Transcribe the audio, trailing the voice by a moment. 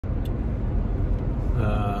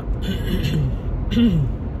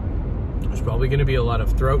There's probably going to be a lot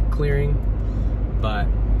of throat clearing, but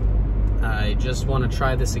I just want to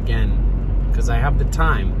try this again because I have the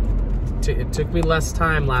time. It took me less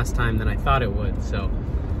time last time than I thought it would, so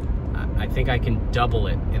I think I can double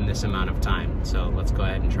it in this amount of time. So let's go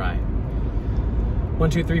ahead and try it. 1,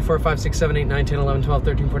 2, 3, 4, 5, 6, 7, 8, 9, 10, 11, 12,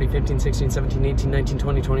 13, 14, 15, 16, 17, 18, 19,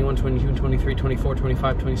 20, 21, 22, 23, 24,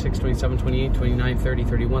 25, 26, 27, 28, 29, 30,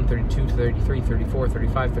 31, 32, 33, 34,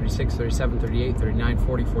 35, 36, 37, 38, 39,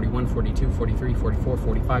 40, 41, 42, 43, 44,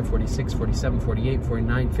 45, 46, 47, 48,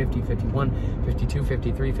 49, 50, 51, 52,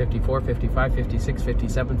 53, 54, 55, 56,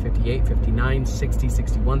 57, 58, 59, 60,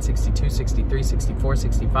 61, 62, 63, 64,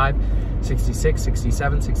 65, 66,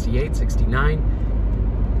 67, 68, 69,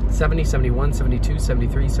 70, 71, 72,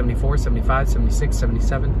 73, 74, 75, 76,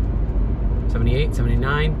 77, 78,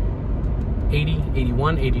 79, 80,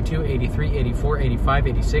 81, 82, 83, 84, 85,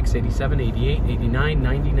 86, 87, 88, 89,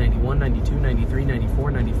 90, 91, 92, 93,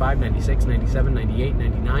 94, 95, 96, 97, 98,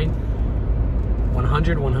 99,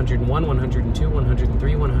 100, 101, 102,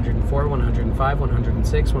 103, 104, 105,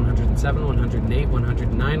 106, 107, 108,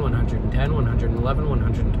 109, 110, 111,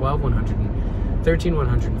 112, 113,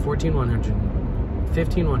 114,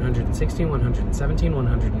 115, 116, 117,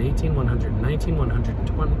 118, 119,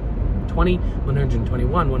 120,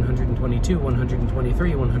 121, 122,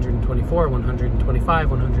 123, 124,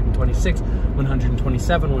 125, 126,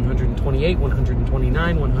 127, 128,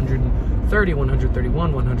 129, 130,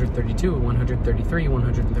 131, 132, 133,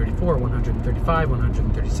 134, 135,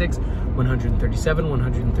 136, 137,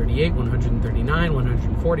 138, 139,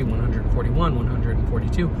 140, 141,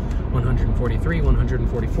 142, 143,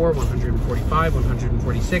 144, 145,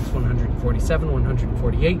 146, 147,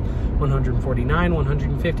 148, 149,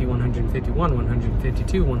 150, 151,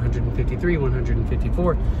 152, 153,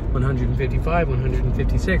 154, 155,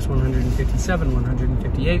 156, 157,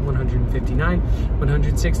 158, 159,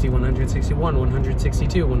 160, 161,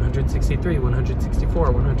 162, 163,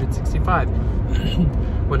 164, 165,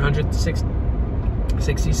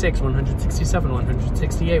 166, 167,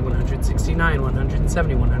 168, 169,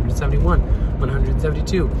 170, 171,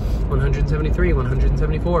 172, 173,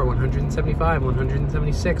 174, 175,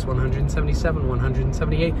 176, 177,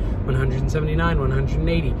 178, 179,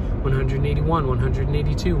 180, 181,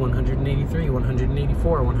 182, 183,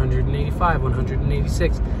 184, 185,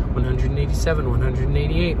 186, 187,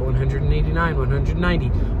 188, 189, 190,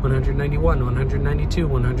 191, 192,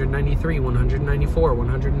 193, 194,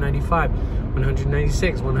 195,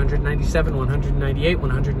 196, 197, 198,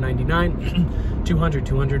 199, 200,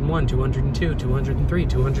 201, 202, 203,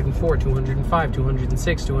 204, 205,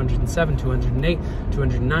 206, 207, 208,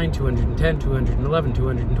 209, 210, 211,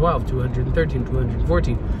 212, 213,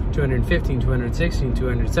 214, 215, 216,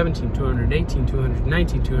 217, 218,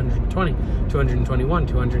 219, 220, 221,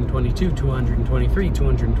 222, 223,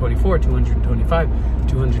 224, 225,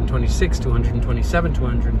 226, 227,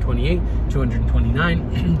 228,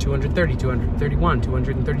 229, 230, 231,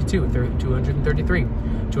 232, 233,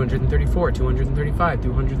 234, 235,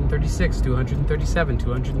 236, 237,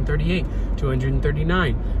 238,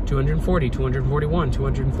 239, 240, 241,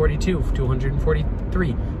 242,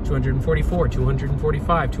 243, 244,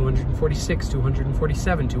 245, 246,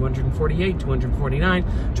 247, 248, 249,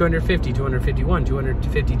 250, 251,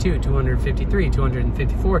 252, 253,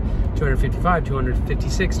 254, 255,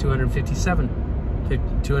 256, 257,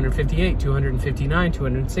 258, 259,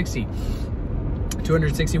 260,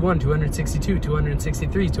 261, 262,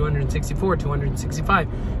 263, 264, 265,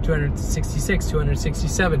 266,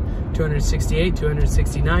 267, 268,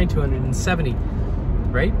 269, 270,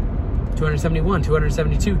 right? 271,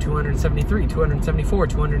 272, 273, 274,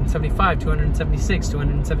 275, 276,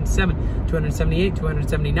 277, 278,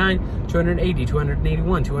 279, 280,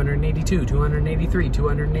 281, 282, 283,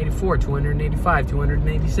 284, 285,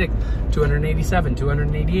 286, 287,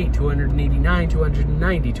 288, 289,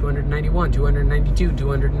 290, 291, 292,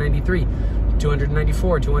 293,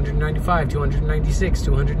 294, 295, 296,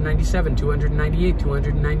 297, 298,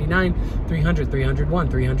 299, 300, 301,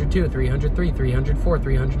 302, 303, 304,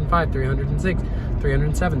 305, 306,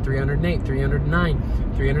 307, 308, 309,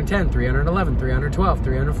 310, 311, 312,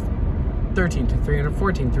 313,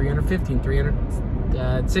 314, 315,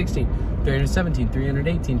 316, 317,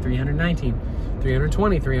 318, 319,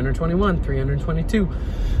 320, 321, 322,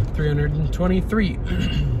 323,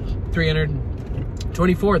 300.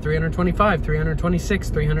 24, 325, 326,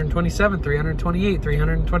 327, 328,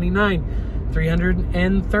 329,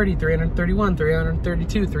 330, 331,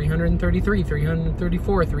 332, 333,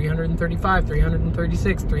 334, 335,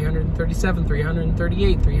 336, 337,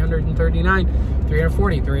 338, 339,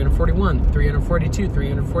 340, 341, 342,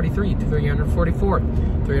 343, 344,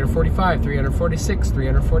 345, 346,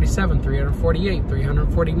 347, 348,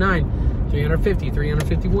 349, 350,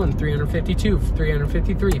 351, 352,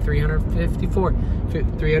 353, 354,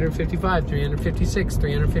 355, 356,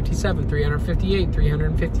 357, 358,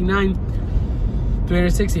 359,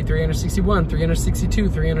 360, 361, 362,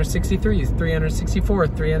 363, 364,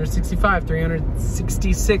 365,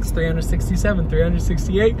 366, 367,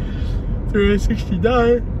 368,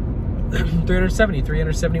 369, 370,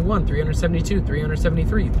 371, 372,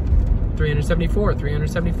 373, 374,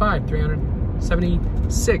 375,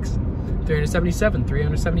 376, 377,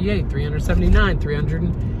 378, 379,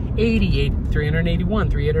 388, 381,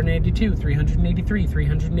 382, 383,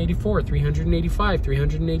 384, 385,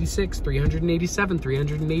 386, 387,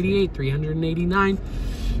 388, 389,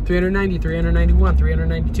 390, 391,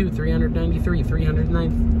 392, 393,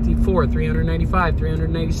 394, 395,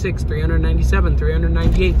 396, 397,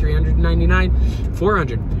 398, 399,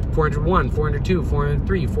 400, 401, 402,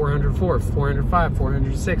 403, 404, 405,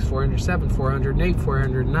 406, 407, 408,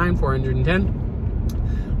 409, 410,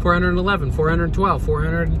 411, 412,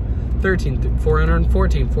 413,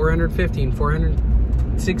 414, 415,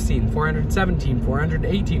 416, 417,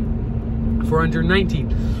 418, 419,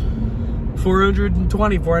 420,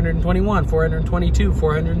 421, 422,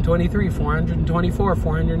 423, 424,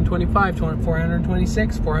 425,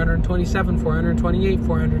 426, 427, 428,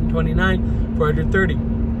 429, 430,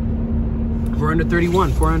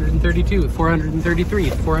 431, 432, 433,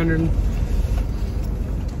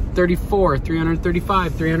 434,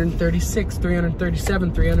 335, 336,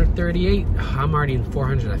 337, 338. I'm already in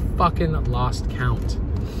 400. I fucking lost count.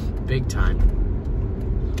 Big time.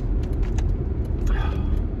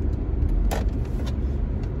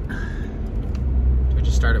 Do I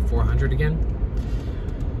just start at 400 again?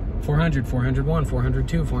 400, 401,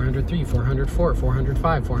 402, 403, 404,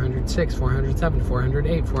 405, 406, 407,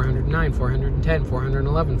 408, 409, 410,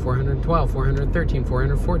 411, 412, 413,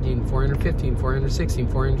 414, 415, 416,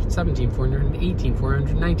 417, 418,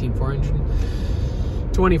 419,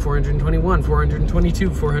 420, 421,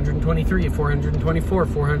 422, 423, 424,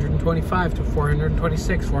 425,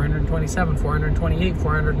 426, 427, 428,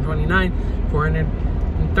 429,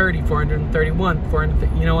 430, 431,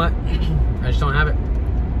 400. You know what? I just don't have it.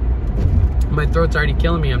 My throat's already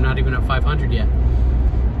killing me. I'm not even at 500 yet.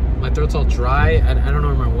 My throat's all dry. I don't know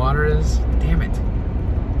where my water is. Damn it.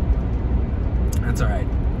 That's all right.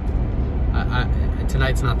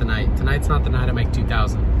 Tonight's not the night. Tonight's not the night I make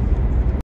 2,000.